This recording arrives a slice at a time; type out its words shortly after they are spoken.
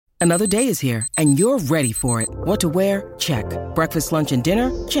Another day is here, and you're ready for it. What to wear? Check. Breakfast, lunch, and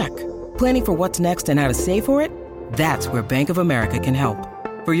dinner? Check. Planning for what's next and how to save for it? That's where Bank of America can help.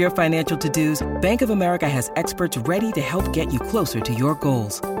 For your financial to-dos, Bank of America has experts ready to help get you closer to your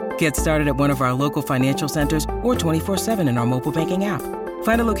goals. Get started at one of our local financial centers or 24/7 in our mobile banking app.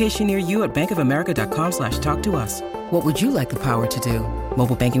 Find a location near you at bankofamerica.com/talktous. What would you like the power to do?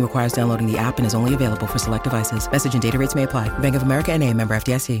 Mobile banking requires downloading the app and is only available for select devices. Message and data rates may apply. Bank of America N.A., member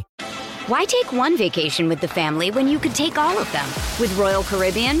FDIC. Why take one vacation with the family when you could take all of them? With Royal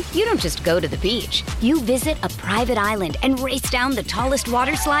Caribbean, you don't just go to the beach. You visit a private island and race down the tallest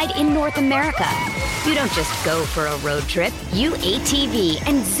water slide in North America. You don't just go for a road trip. You ATV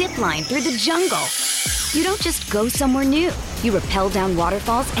and zip line through the jungle. You don't just go somewhere new. You rappel down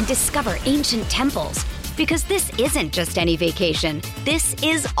waterfalls and discover ancient temples. Because this isn't just any vacation. This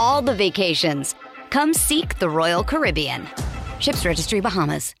is all the vacations. Come seek the Royal Caribbean. Ships Registry,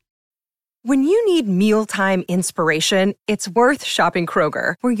 Bahamas. When you need mealtime inspiration, it's worth shopping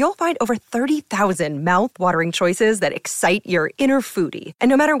Kroger, where you'll find over 30,000 mouth-watering choices that excite your inner foodie. And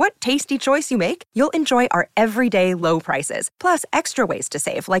no matter what tasty choice you make, you'll enjoy our everyday low prices, plus extra ways to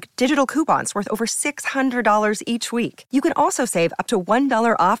save, like digital coupons worth over $600 each week. You can also save up to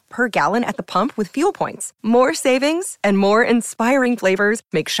 $1 off per gallon at the pump with fuel points. More savings and more inspiring flavors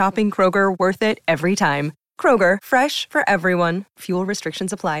make shopping Kroger worth it every time. Kroger, fresh for everyone. Fuel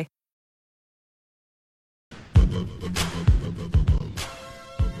restrictions apply. Good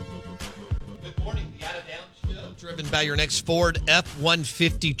morning, the Out of Bounds Show, driven by your next Ford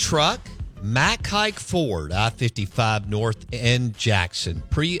F-150 truck. Mack Hike Ford, I-55 North in Jackson.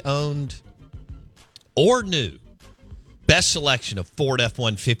 Pre-owned or new. Best selection of Ford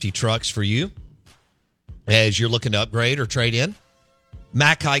F-150 trucks for you as you're looking to upgrade or trade in.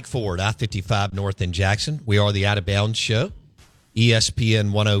 Mack Hike Ford, I-55 North in Jackson. We are the Out of Bounds Show.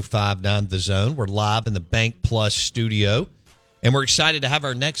 ESPN 105.9 The Zone. We're live in the Bank Plus studio, and we're excited to have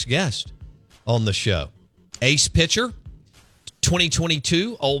our next guest on the show. Ace pitcher,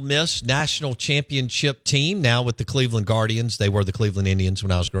 2022 Ole Miss National Championship team, now with the Cleveland Guardians. They were the Cleveland Indians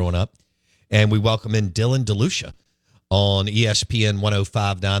when I was growing up. And we welcome in Dylan Delucia on ESPN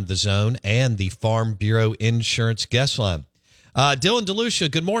 105.9 The Zone and the Farm Bureau Insurance guest line. Dylan Delucia,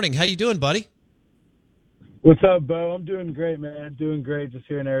 good morning. How you doing, buddy? What's up, Bo? I'm doing great, man. Doing great just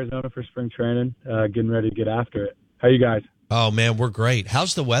here in Arizona for spring training, getting ready to get after it. How you guys? Oh, man, we're great.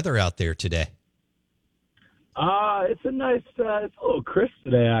 How's the weather out there today? It's a nice, it's a little crisp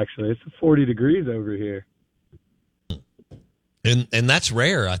today, actually. It's 40 degrees over here. And that's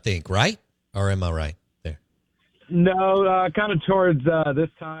rare, I think, right? Or am I right there? No, kind of towards this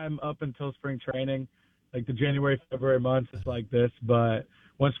time up until spring training, like the January, February months, it's like this, but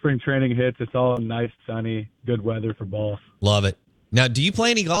once spring training hits, it's all nice, sunny, good weather for ball. Love it. Now, do you play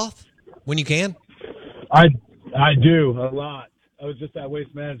any golf when you can? I do, a lot. I was just at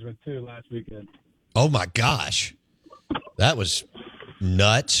Waste Management, too, last weekend. Oh, my gosh. That was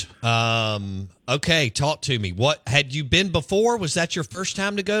nuts. Okay, talk to me. What had you been before? Was that your first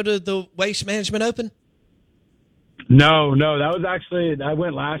time to go to the Waste Management Open? No, that was actually, I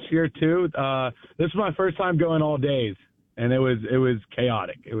went last year, too. This was my first time going all days. And it was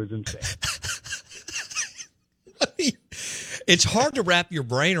chaotic. It was insane. I mean, it's hard to wrap your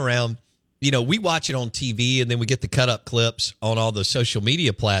brain around. You know, we watch it on TV and then we get the cut up clips on all the social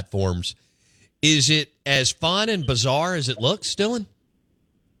media platforms. Is it as fun and bizarre as it looks, Dylan?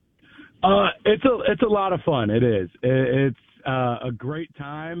 It's a lot of fun. It is. It's a great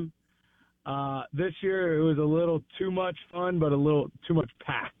time. This year it was a little too much fun, but a little too much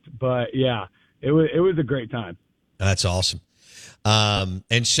packed. But yeah, it was a great time. That's awesome.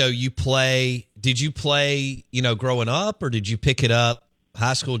 And so did you play, growing up, or did you pick it up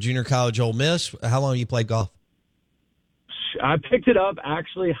high school, junior college, Ole Miss? How long you played golf? I picked it up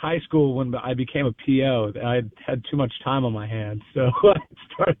actually high school when I became a PO. I had too much time on my hands, so I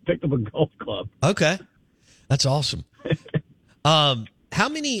started picking up a golf club. Okay. That's awesome. How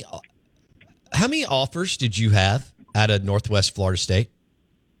many offers did you have out of Northwest Florida State?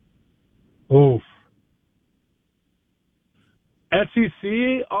 Oof.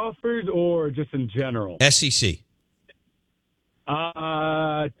 SEC offers or just in general? SEC.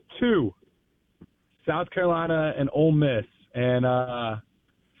 Two. South Carolina and Ole Miss. And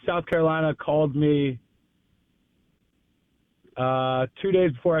South Carolina called me 2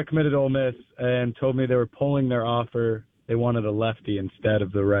 days before I committed to Ole Miss and told me they were pulling their offer. They wanted a lefty instead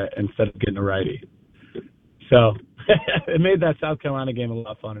of getting a righty. So it made that South Carolina game a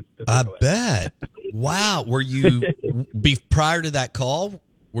lot fun. I bet. Wow. Were you prior to that call?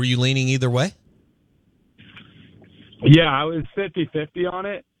 Were you leaning either way? Yeah, I was 50-50 on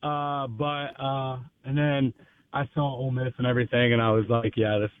it. And then I saw Ole Miss and everything, and I was like,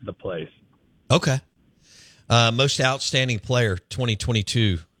 yeah, this is the place. Okay. Most outstanding player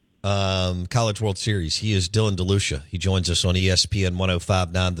 2022 College World Series. He is Dylan Delucia. He joins us on ESPN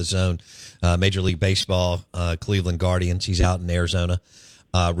 105.9 The Zone. Major League Baseball, Cleveland Guardians. He's out in Arizona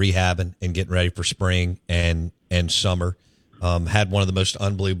rehabbing and getting ready for spring and summer. Had one of the most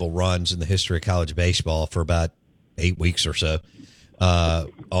unbelievable runs in the history of college baseball for about 8 weeks or so.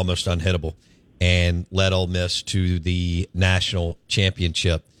 Almost unhittable. And led Ole Miss to the national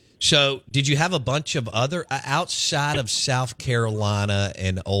championship. So did you have a bunch of other, outside of South Carolina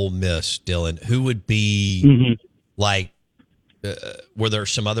and Ole Miss, Dylan, who would be were there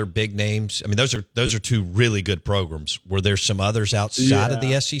some other big names? I mean, those are two really good programs. Were there some others outside of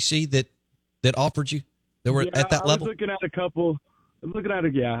the SEC that offered you, that were at that level? I was looking at a couple. I was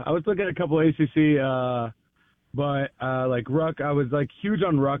looking at a couple ACC, but like Ruck, I was like huge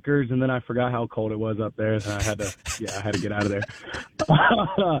on Rutgers, and then I forgot how cold it was up there, and I had to get out of there.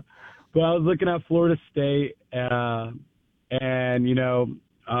 But I was looking at Florida State, and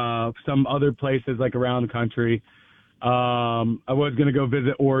some other places like around the country. I was gonna go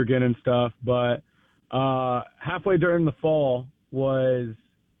visit Oregon and stuff, but halfway during the fall my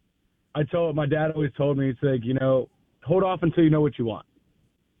dad always told me, he's like, hold off until you know what you want.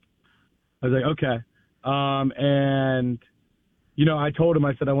 I was like, okay. And I told him,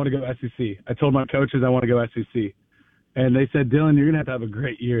 I said, I want to go SEC. I told my coaches I want to go SEC. And they said, Dylan, you're going to have a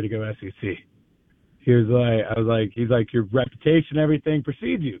great year to go SEC. He's like, your reputation, everything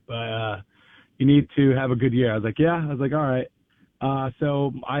precedes you, but you need to have a good year. I was like, yeah. I was like, all right.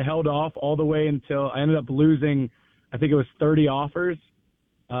 So I held off all the way until I ended up losing, I think it was 30 offers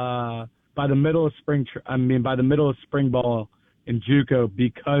by the middle of spring ball in JUCO,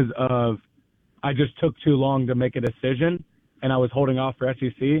 because of I just took too long to make a decision, and I was holding off for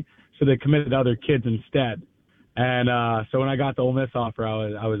SEC, so they committed other kids instead. And so when I got the Ole Miss offer,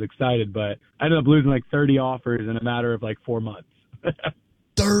 I was excited, but I ended up losing like 30 offers in a matter of like 4 months.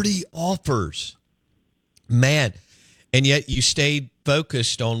 30 offers, man. And yet you stayed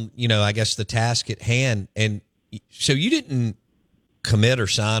focused on, I guess the task at hand. And so you didn't commit or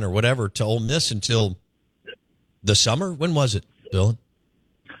sign or whatever to Ole Miss until the summer. When was it, Dylan?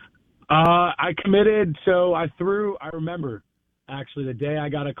 I committed. So I remember actually the day I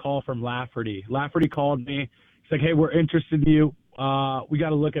got a call from Lafferty. Lafferty called me. He's like, hey, we're interested in you. We got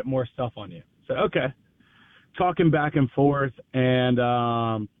to look at more stuff on you. So, okay. Talking back and forth. And,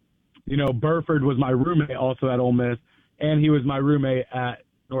 Burford was my roommate also at Ole Miss, and he was my roommate at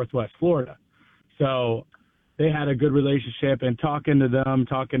Northwest Florida. So they had a good relationship, and talking to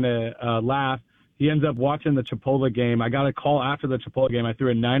Laff, he ends up watching the Chipola game. I got a call after the Chipola game. I threw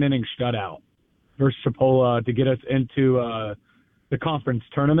a 9-inning shutout versus Chipola to get us into the conference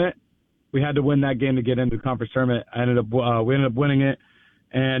tournament. We had to win that game to get into the conference tournament. We ended up winning it,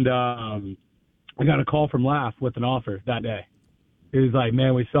 and I got a call from Laff with an offer that day. He was like,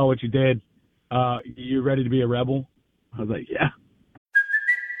 man, we saw what you did. You ready to be a Rebel? I was like, yeah.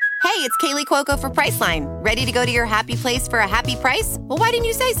 Hey, it's Kaylee Cuoco for Priceline. Ready to go to your happy place for a happy price? Well, why didn't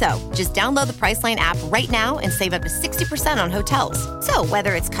you say so? Just download the Priceline app right now and save up to 60% on hotels. So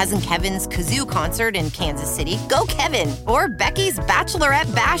whether it's Cousin Kevin's Kazoo Concert in Kansas City, go Kevin, or Becky's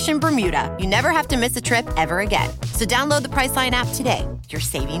Bachelorette Bash in Bermuda, you never have to miss a trip ever again. So download the Priceline app today. Your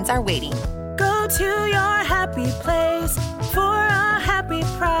savings are waiting. Go to your happy place for a happy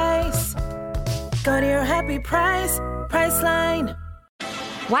price. Go to your happy price, Priceline.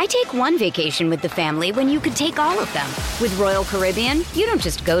 Why take one vacation with the family when you could take all of them? With Royal Caribbean, you don't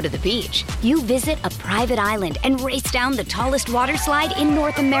just go to the beach. You visit a private island and race down the tallest water slide in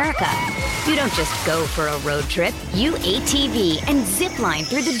North America. You don't just go for a road trip. You ATV and zip line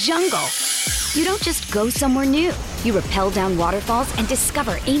through the jungle. You don't just go somewhere new. You rappel down waterfalls and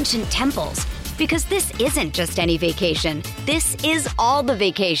discover ancient temples. Because this isn't just any vacation. This is all the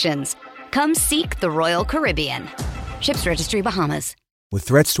vacations. Come seek the Royal Caribbean. Ships Registry, Bahamas. With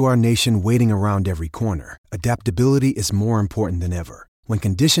threats to our nation waiting around every corner, adaptability is more important than ever. When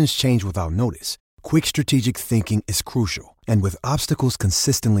conditions change without notice, quick strategic thinking is crucial. And with obstacles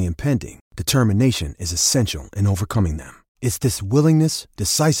consistently impending, determination is essential in overcoming them. It's this willingness,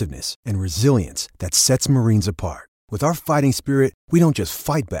 decisiveness, and resilience that sets Marines apart. With our fighting spirit, we don't just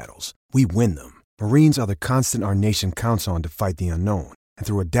fight battles, we win them. Marines are the constant our nation counts on to fight the unknown. And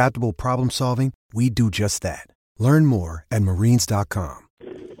through adaptable problem solving, we do just that. Learn more at marines.com.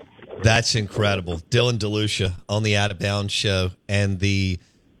 That's incredible. Dylan Delucia on the Out of Bounds show and the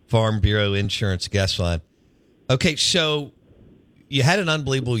Farm Bureau Insurance guest line. Okay, so you had an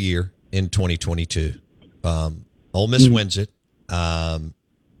unbelievable year in 2022. Ole Miss wins it.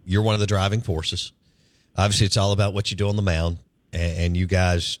 you're one of the driving forces. Obviously, it's all about what you do on the mound, and you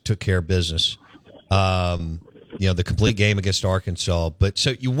guys took care of business. The complete game against Arkansas. But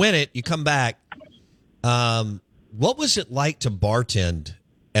so you win it, you come back. What was it like to bartend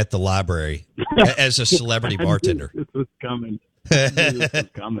at the library as a celebrity bartender? This was coming.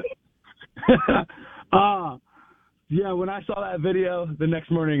 Yeah, when I saw that video the next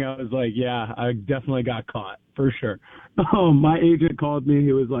morning, I was like, yeah, I definitely got caught for sure. My agent called me.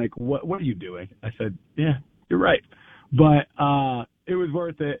 He was like, what are you doing? I said, yeah, you're right. But it was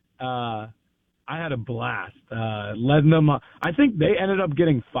worth it. I had a blast. Letting them I think they ended up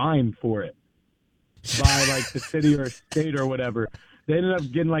getting fined for it by like the city or state or whatever. They ended up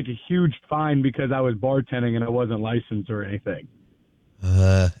getting like a huge fine because I was bartending and I wasn't licensed or anything.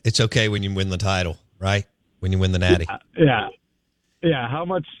 It's okay when you win the title, right? When you win the Natty. Yeah. How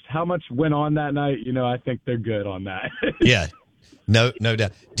much went on that night? I think they're good on that. Yeah. No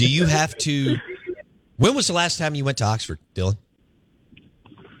doubt. Do you have to? When was the last time you went to Oxford, Dylan?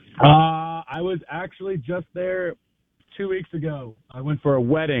 I was actually just there 2 weeks ago. I went for a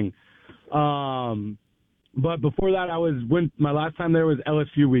wedding. But before that, my last time there was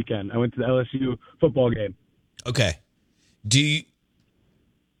LSU weekend. I went to the LSU football game. Okay. Do you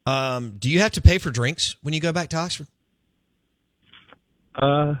have to pay for drinks when you go back to Oxford?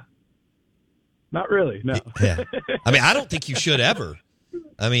 Not really, no. Yeah. I mean, I don't think you should ever.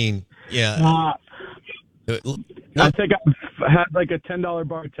 I mean, yeah. I think I've had like a $10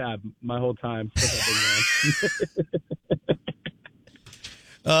 bar tab my whole time.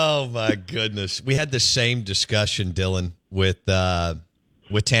 Oh my goodness. We had the same discussion, Dylan, with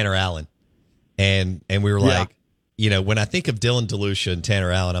Tanner Allen. And we were like, when I think of Dylan Delucia and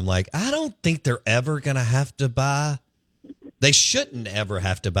Tanner Allen, I'm like, I don't think they're ever going to have to buy. They shouldn't ever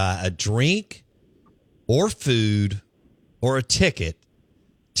have to buy a drink or food or a ticket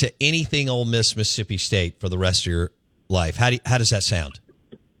to anything Ole Miss, Mississippi State for the rest of your life. How does that sound?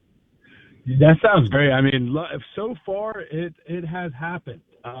 That sounds great. I mean, so far it has happened.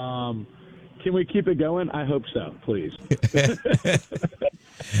 Can we keep it going? I hope so, please.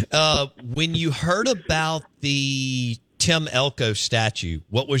 When you heard about the Tim Elko statue,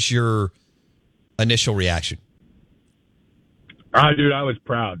 what was your initial reaction? Dude, I was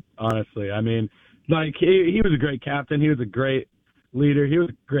proud, honestly. I mean, like, he was a great captain. He was a great leader. He was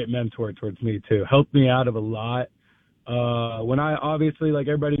a great mentor towards me, too. Helped me out of a lot. When I, obviously, like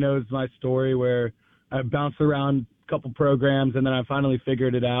everybody knows my story, where I bounced around a couple programs, and then I finally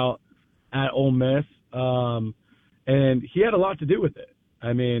figured it out at Ole Miss. And he had a lot to do with it.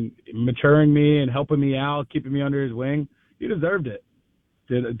 I mean, maturing me and helping me out, keeping me under his wing. He deserved it.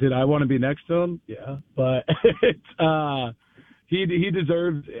 Did I want to be next to him? Yeah. But he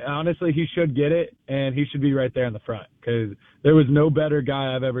deserves, honestly, he should get it, and he should be right there in the front, because there was no better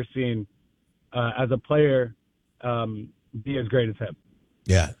guy I've ever seen as a player be as great as him.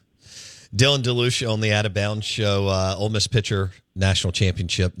 Yeah. Dylan Delucia on the Out of Bounds show, Ole Miss pitcher, national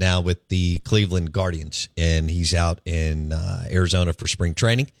championship now with the Cleveland Guardians, and he's out in Arizona for spring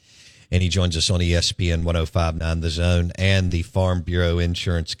training, and he joins us on ESPN 105.9 The Zone and the Farm Bureau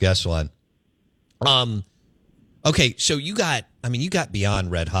Insurance guest line. Okay, so you got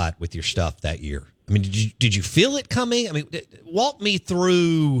beyond red hot with your stuff that year. I mean, did you feel it coming? I mean, walk me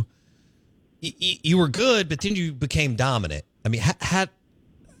through. You were good, but then you became dominant. I mean, I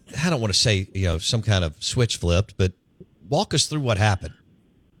don't want to say, some kind of switch flipped, but walk us through what happened,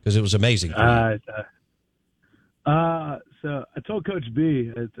 because it was amazing. So I told Coach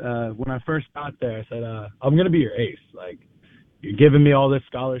B when I first got there, I said, I'm going to be your ace. Like, you're giving me all this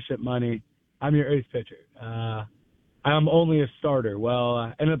scholarship money. I'm your ace pitcher. I'm only a starter. Well,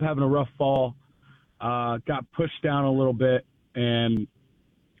 I ended up having a rough fall, got pushed down a little bit, and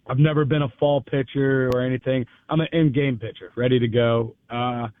I've never been a fall pitcher or anything. I'm an in-game pitcher, ready to go.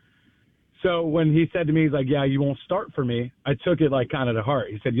 So when he said to me, he's like, yeah, you won't start for me, I took it like kind of to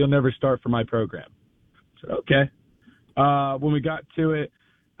heart. He said, you'll never start for my program. I said, okay. When we got to it,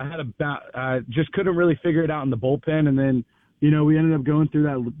 I just couldn't really figure it out in the bullpen. And then, we ended up going through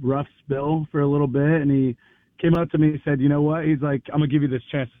that rough spill for a little bit. And he came up to me and said, you know what? He's like, I'm going to give you this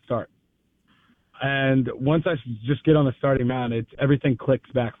chance to start. And once I just get on the starting mound, everything clicks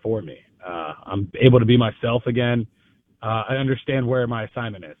back for me. I'm able to be myself again. I understand where my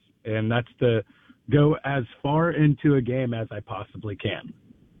assignment is, and that's to go as far into a game as I possibly can.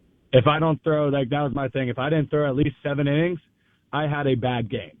 If I don't throw, that was my thing. If I didn't throw at least 7 innings, I had a bad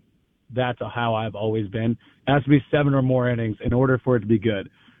game. That's how I've always been. It has to be 7 or more innings in order for it to be good.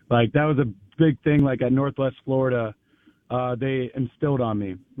 Like, that was a big thing, like at Northwest Florida, they instilled on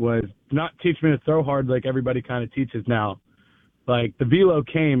me, was not teach me to throw hard like everybody kind of teaches now. Like, the velo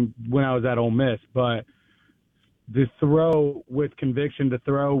came when I was at Ole Miss, but the throw with conviction, to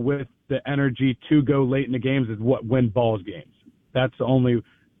throw with the energy to go late in the games is what wins balls games. That's the only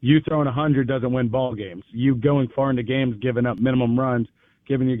 – you throwing 100 doesn't win ball games. You going far into games, giving up minimum runs,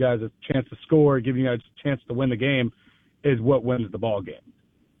 giving you guys a chance to score, giving you guys a chance to win the game is what wins the ball game.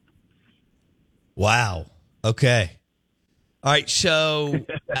 Wow. Okay. All right, so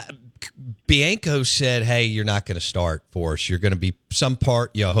Bianco said, hey, you're not going to start for us. You're going to be some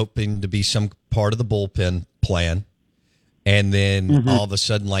part, hoping to be some part of the bullpen plan. And then all of a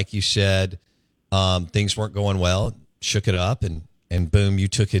sudden, like you said, things weren't going well, shook it up, and boom, you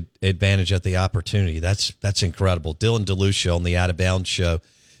took advantage of the opportunity. That's incredible. Dylan Delucia on the Out of Bounds show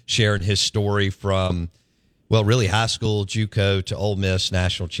sharing his story from, well, really high school, JUCO to Ole Miss,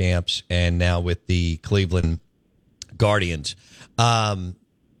 national champs, and now with the Cleveland Guardians. I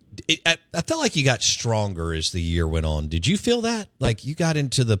felt like you got stronger as the year went on. Did you feel that? Like you got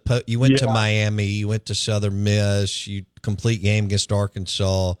into you went to Miami, you went to Southern Miss, you complete game against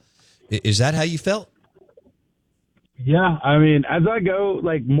Arkansas. Is that how you felt? Yeah, I mean, as I go,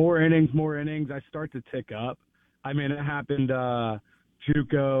 like, more innings, I start to tick up. I mean, it happened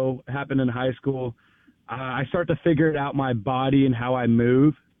JUCO, it happened in high school. I start to figure it out, my body and how I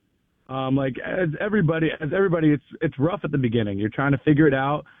move. Like, as everybody, it's rough at the beginning. You're trying to figure it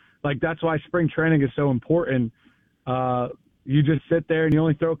out. Like, that's why spring training is so important. You just sit there and you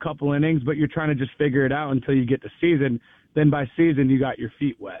only throw a couple innings, but you're trying to just figure it out until you get to season. Then by season, you got your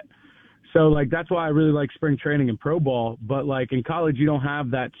feet wet. So, like, that's why I really like spring training and pro ball. But, like, in college, you don't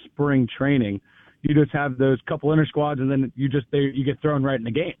have that spring training. You just have those couple inter squads, and then you get thrown right in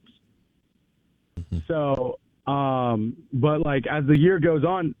the games. So, but, like, as the year goes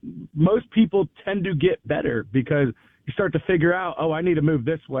on, most people tend to get better because you start to figure out, oh, I need to move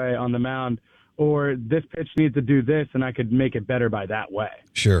this way on the mound, or this pitch needs to do this, and I could make it better by that way.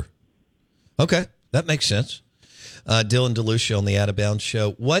 Sure. Okay. That makes sense. Dylan Delucia on the Out of Bounds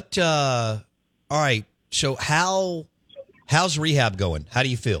show. All right. So how's rehab going? How do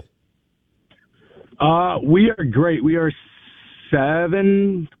you feel? We are great. We are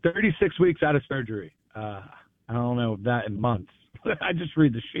 36 weeks out of surgery. I don't know that in months. I just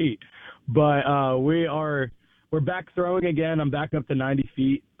read the sheet, but, we're back throwing again. I'm back up to 90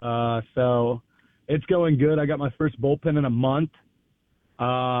 feet. So it's going good. I got my first bullpen in a month.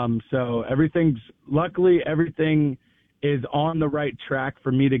 So everything is on the right track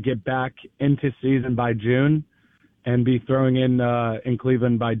for me to get back into season by June and be throwing in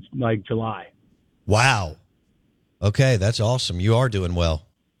Cleveland by like July. Wow. Okay. That's awesome. You are doing well.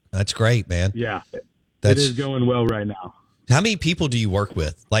 That's great, man. Yeah. It is going well right now. How many people do you work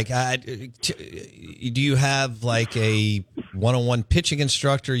with? Like, do you have like a one-on-one pitching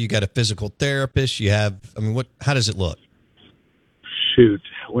instructor? You got a physical therapist? How does it look? Shoot.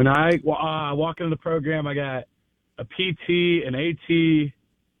 When I walk into the program, I got a PT, an AT,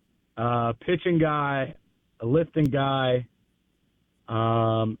 pitching guy, a lifting guy,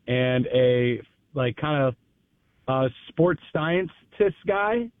 and a like kind of sports scientist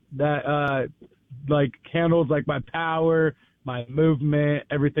guy that like handles like my power, my movement,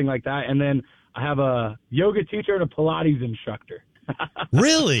 everything like that. And then I have a yoga teacher and a Pilates instructor.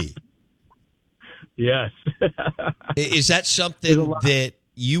 Really? Yes. Is that something that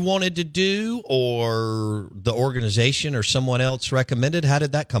you wanted to do, or the organization or someone else recommended? How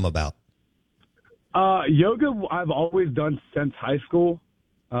did that come about? Yoga I've always done since high school.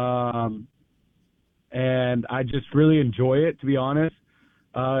 And I just really enjoy it, to be honest.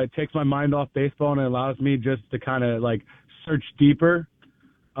 It takes my mind off baseball and it allows me just to kind of like search deeper,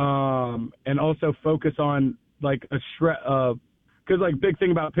 and also focus on like because like big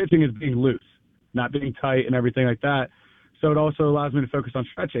thing about pitching is being loose, not being tight and everything like that. So it also allows me to focus on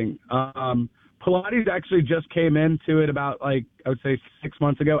stretching. Pilates actually just came into it about like, I would say 6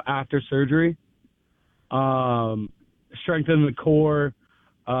 months ago after surgery. Strengthening the core,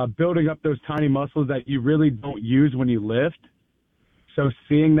 building up those tiny muscles that you really don't use when you lift. So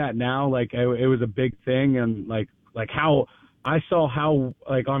seeing that now, like it was a big thing, and like how I saw how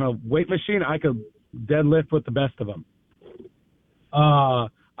like on a weight machine I could deadlift with the best of them.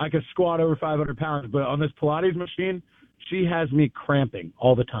 I could squat over 500 pounds, but on this Pilates machine, she has me cramping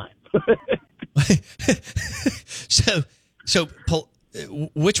all the time. So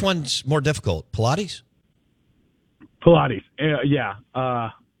which one's more difficult, Pilates? Pilates, yeah,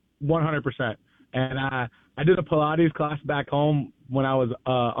 100%. And I did a Pilates class back home when I was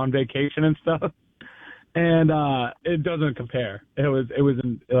on vacation and stuff, and it doesn't compare. It was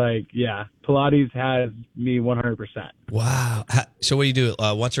like, yeah, Pilates has me 100%. Wow. So what do you do?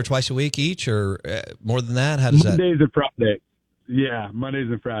 Once or twice a week each, or more than that? How does Mondays that? and Fridays. Yeah,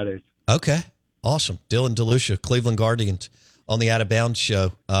 Mondays and Fridays. Okay, awesome. Dylan Delucia, Cleveland Guardians on the Out of Bounds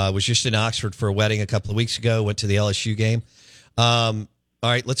show. Was just in Oxford for a wedding a couple of weeks ago. Went to the LSU game. All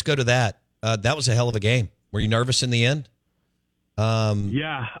right, let's go to that. That was a hell of a game. Were you nervous in the end?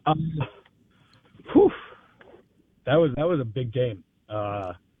 Yeah. Whew. That was a big game.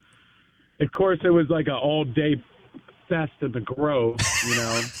 Of course, it was like an all-day fest in the Grove,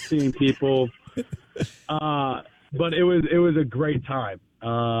 seeing people. But it was a great time.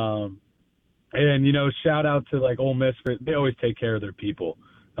 And, shout out to like Ole Miss. They always take care of their people.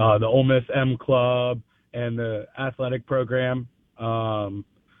 The Ole Miss M Club and the athletic program. They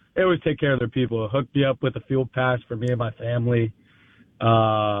always take care of their people. Hooked me up with a field pass for me and my family.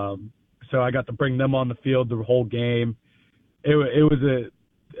 So I got to bring them on the field the whole game. It was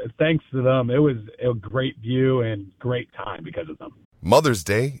thanks to them, it was a great view and great time because of them. Mother's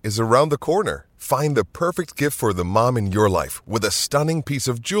Day is around the corner. Find the perfect gift for the mom in your life with a stunning piece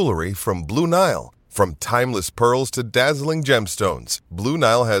of jewelry from Blue Nile. From timeless pearls to dazzling gemstones, Blue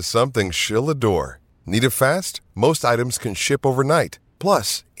Nile has something she'll adore. Need it fast? Most items can ship overnight.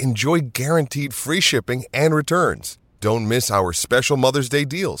 Plus, enjoy guaranteed free shipping and returns. Don't miss our special Mother's Day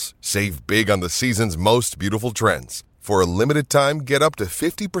deals. Save big on the season's most beautiful trends. For a limited time, get up to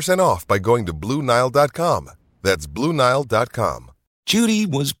 50% off by going to BlueNile.com. That's BlueNile.com. Judy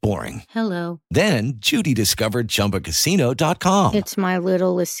was boring. Hello. Then Judy discovered ChumbaCasino.com. It's my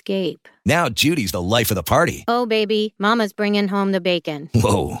little escape. Now Judy's the life of the party. Oh, baby, mama's bringing home the bacon.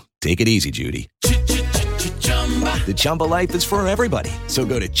 Whoa, take it easy, Judy. The Chumba life is for everybody. So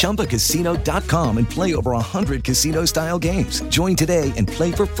go to ChumbaCasino.com and play over 100 casino-style games. Join today and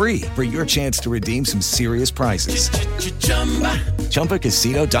play for free for your chance to redeem some serious prizes.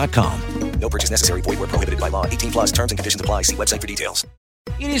 ChumbaCasino.com. No purchase necessary. Void where prohibited by law. 18 plus terms and conditions apply. See website for details.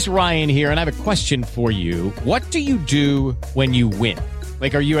 It is Ryan here, and I have a question for you. What do you do when you win?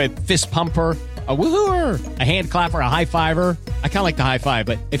 Like, are you a fist pumper, a woohooer, a hand clapper, a high fiver? I kind of like the high five,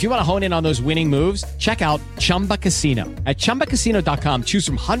 but if you want to hone in on those winning moves, check out Chumba Casino. At ChumbaCasino.com, choose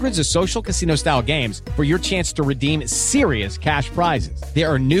from hundreds of social casino-style games for your chance to redeem serious cash prizes. There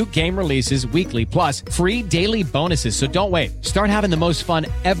are new game releases weekly, plus free daily bonuses. So don't wait. Start having the most fun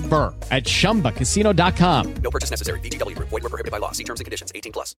ever at ChumbaCasino.com. No purchase necessary. VGW. Void where prohibited by law. See terms and conditions.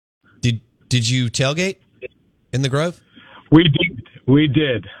 18 plus. Did you tailgate in the Grove? We did. We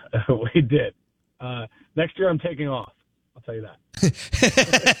did. Next year I'm taking off. I'll tell you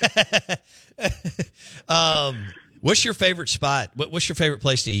that. What's your favorite spot? What's your favorite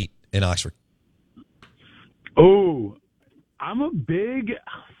place to eat in Oxford? Oh, I'm a big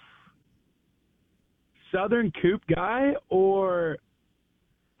Southern Coop guy, or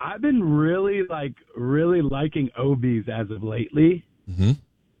I've been really liking Obies as of lately. Mm-hmm.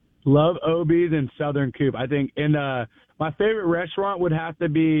 Love Obies and Southern Coop. I think my favorite restaurant would have to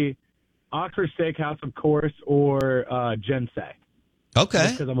be Oxford Steakhouse, of course, or Jinsei. Okay.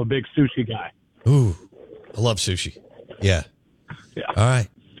 Because I'm a big sushi guy. Ooh, I love sushi. Yeah. All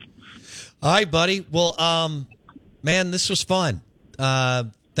right, buddy. Well, man, this was fun.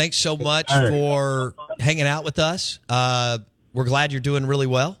 Thanks so much for hanging out with us. We're glad you're doing really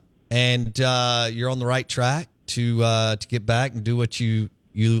well, and you're on the right track to get back and do what you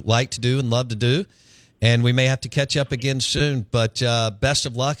like to do and love to do. And we may have to catch up again soon, but best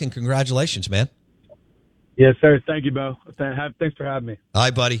of luck and congratulations, man. Yes, sir. Thank you, Bo. Thanks for having me.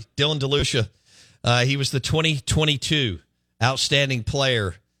 Hi, buddy. Dylan Delucia. He was the 2022 Outstanding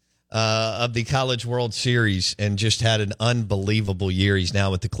Player of the College World Series and just had an unbelievable year. He's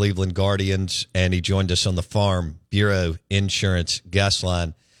now with the Cleveland Guardians, and he joined us on the Farm Bureau Insurance guest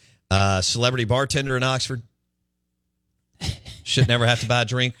line. Celebrity bartender in Oxford. Should never have to buy a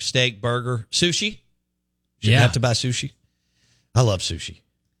drink, steak, burger, sushi. Should have to buy sushi. I love sushi.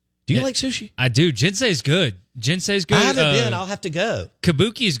 Do you like sushi? I do. Jinsei's good. Jinsei's good. I haven't been. I'll have to go.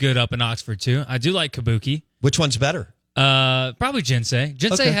 Kabuki's good up in Oxford, too. I do like Kabuki. Which one's better? Probably Jinsei.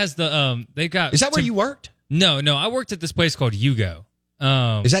 Jinsei has the, they got. Is that where you worked? No. I worked at this place called Yugo.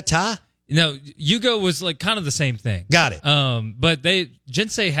 Is that Thai? No, Yugo was like kind of the same thing. Got it. But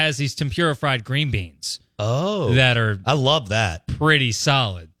Jinsei has these tempura fried green beans. Oh. That are. I love that. Pretty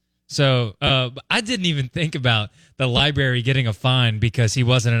solid. So I didn't even think about the library getting a fine because he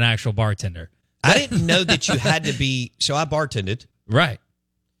wasn't an actual bartender. I didn't know that you had to be. So I bartended. Right.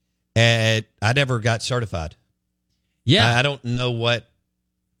 And I never got certified. Yeah. I don't know what.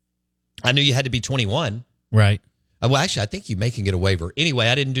 I knew you had to be 21. Right. Well, actually, I think you may can get a waiver. Anyway,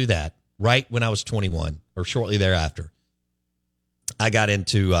 I didn't do that right when I was 21 or shortly thereafter. I got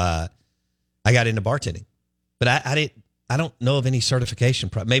into bartending, but I don't know of any certification.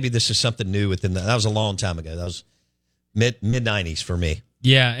 Maybe this is something new that was a long time ago. That was Mid 90s for me.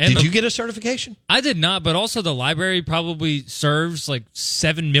 Yeah. And did you get a certification? I did not, but also the library probably serves like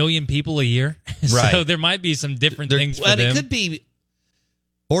 7 million people a year. Right. So there might be some different things for them. It could be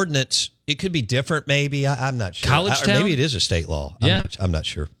ordinance. It could be different, maybe. I'm not sure. College or town? maybe it is a state law. Yeah. I'm not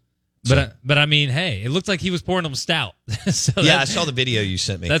sure. But I mean, hey, it looked like he was pouring them stout. So I saw the video you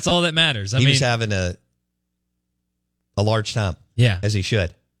sent me. That's all that matters. He was having a large time. Yeah. As he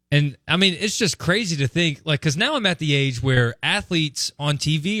should. And I mean, it's just crazy to think, like, because now I'm at the age where athletes on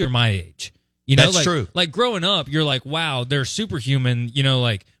TV are my age. You know, that's true. Like growing up, you're like, wow, they're superhuman, you know,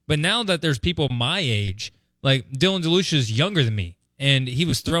 like, but now that there's people my age, like Dylan Delucia is younger than me, and he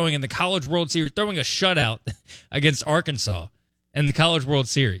was throwing in the College World Series, throwing a shutout against Arkansas in the College World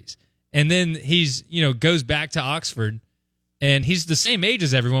Series. And then he's, you know, goes back to Oxford, and he's the same age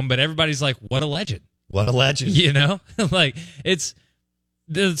as everyone, but everybody's like, what a legend. What a legend. You know, like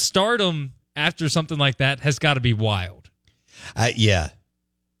the stardom after something like that has got to be wild. Yeah,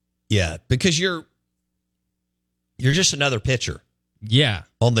 because you're just another pitcher. Yeah,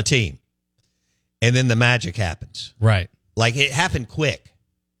 on the team, and then the magic happens. Right, like it happened quick,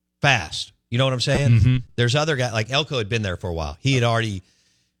 fast. You know what I'm saying? Mm-hmm. There's other guys like Elko had been there for a while. He had already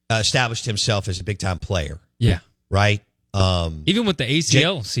established himself as a big time player. Yeah, right. Even with the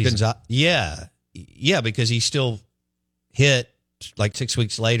ACL season. Yeah, because he still hit like 6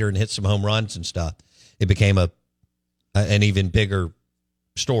 weeks later and hit some home runs and stuff. It became an even bigger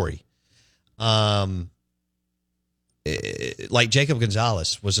story. Like Jacob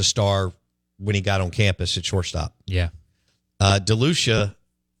Gonzalez was a star when he got on campus at shortstop. Yeah. Delucia,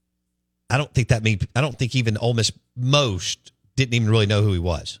 I don't think even Ole Miss most didn't even really know who he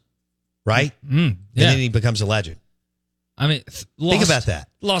was. Right? Yeah. And then he becomes a legend. I mean, think about that.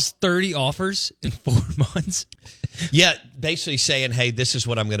 Lost 30 offers in 4 months. Yeah, basically saying, hey, this is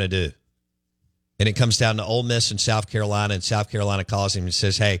what I'm going to do. And it comes down to Ole Miss and South Carolina, and South Carolina calls him and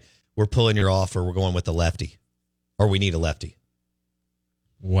says, hey, we're pulling your offer. We're going with the lefty, or we need a lefty.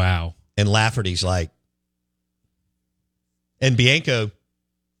 Wow. And Lafferty's like, and Bianco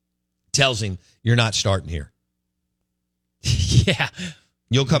tells him, you're not starting here. Yeah.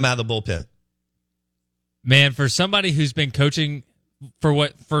 You'll come out of the bullpen. Man, for somebody who's been coaching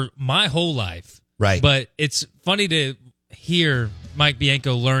for my whole life. Right. But it's funny to hear Mike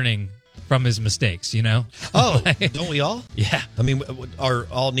Bianco learning from his mistakes, you know? Oh, don't we all? Yeah. I mean,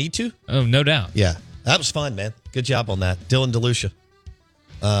 all need to? Oh, no doubt. Yeah. That was fun, man. Good job on that. Dylan Delucia.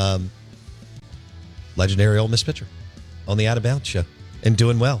 Legendary Ole Miss pitcher on the Out of Bounds show. And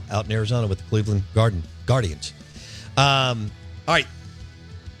doing well out in Arizona with the Cleveland Guardians. All right.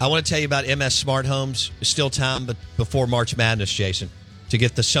 I want to tell you about MS Smart Homes. Still time, but before March Madness, Jason, to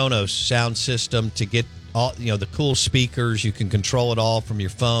get the Sonos sound system, to get all the cool speakers. You can control it all from your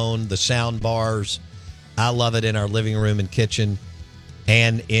phone, the sound bars. I love it in our living room and kitchen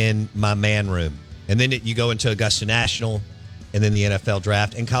and in my man room. And then you go into Augusta National and then the NFL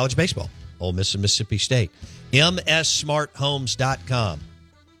draft and college baseball, Ole Miss and Mississippi State. MSSmartHomes.com.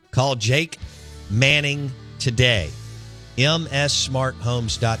 Call Jake Manning today.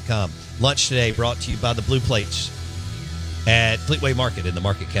 MSSmartHomes.com. Lunch today brought to you by the Blue Plates at Fleetway Market in the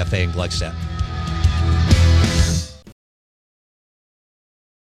Market Cafe in Gluckstadt.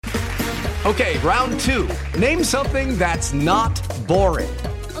 Okay, round 2. Name something that's not boring.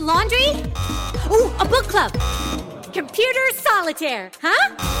 A laundry? Ooh, a book club. Computer solitaire,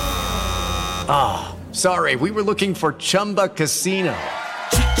 huh? Ah, sorry, we were looking for Chumba Casino.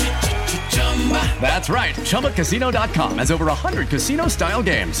 That's right. ChumbaCasino.com has over 100 casino-style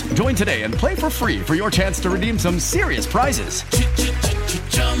games. Join today and play for free for your chance to redeem some serious prizes.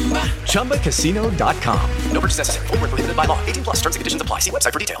 ChumbaCasino.com. No purchase necessary. Void where prohibited by law. 18 plus. Terms and conditions apply. See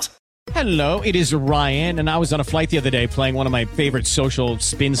website for details. Hello, it is Ryan, and I was on a flight the other day playing one of my favorite social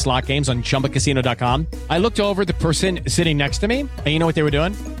spin slot games on ChumbaCasino.com. I looked over at the person sitting next to me, and you know what they were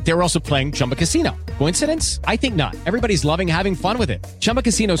doing? They were also playing Chumba Casino. Coincidence? I think not. Everybody's loving having fun with it. Chumba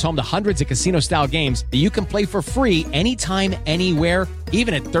Casino is home to hundreds of casino-style games that you can play for free anytime, anywhere,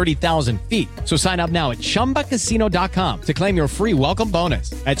 even at 30,000 feet. So sign up now at ChumbaCasino.com to claim your free welcome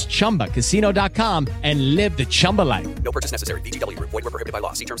bonus. That's ChumbaCasino.com and live the Chumba life. No purchase necessary. VGW. Void where prohibited by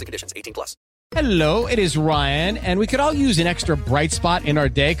law. See terms and conditions. 18 plus. Hello, it is Ryan, and we could all use an extra bright spot in our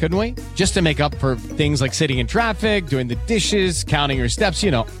day, couldn't we? Just to make up for things like sitting in traffic, doing the dishes, counting your steps,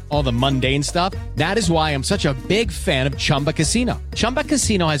 all the mundane stuff. That is why I'm such a big fan of Chumba Casino. Chumba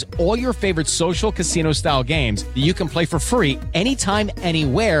Casino has all your favorite social casino-style games that you can play for free anytime,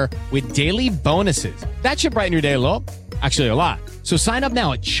 anywhere with daily bonuses. That should brighten your day a little. Actually, a lot. So sign up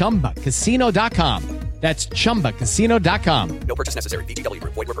now at ChumbaCasino.com. That's ChumbaCasino.com. No purchase necessary. VGW.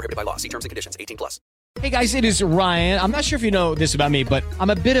 Void where prohibited by law. See terms and conditions. 18 plus. Hey guys, it is Ryan. I'm not sure if you know this about me, but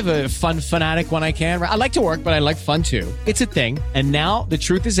I'm a bit of a fun fanatic when I can. I like to work, but I like fun too. It's a thing. And now the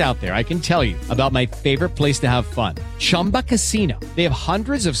truth is out there. I can tell you about my favorite place to have fun. Chumba Casino. They have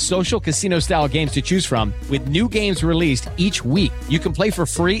hundreds of social casino style games to choose from with new games released each week. You can play for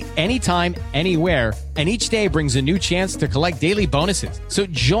free anytime, anywhere. And each day brings a new chance to collect daily bonuses. So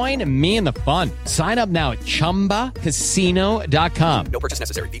join me in the fun. Sign up now at ChumbaCasino.com. No purchase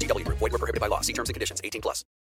necessary. VGW Group. Void where prohibited by law. See terms and conditions. 18+.